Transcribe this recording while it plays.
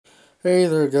Hey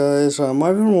there guys, I've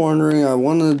been wondering, I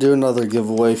wanted to do another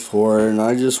giveaway for it, and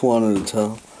I just wanted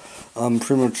to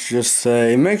pretty much just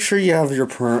say, make sure you have your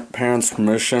parents'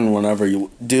 permission whenever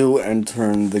you do enter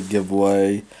in the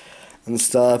giveaway and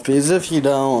stuff, because if you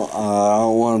don't, I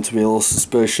don't want it to be a little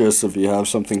suspicious if you have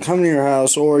something come to your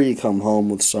house, or you come home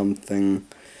with something.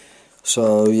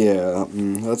 So yeah,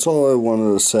 that's all I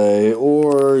wanted to say,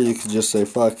 or you could just say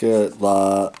fuck it,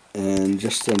 and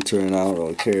just enter it, I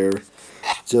don't care.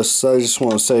 I just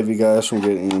want to save you guys from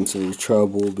getting into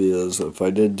trouble, because if I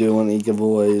did do any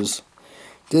giveaways,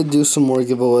 do some more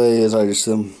giveaways, I just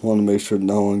didn't want to make sure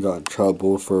no one got in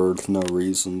trouble for no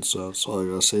reason, so that's all I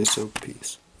gotta say, so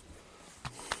peace.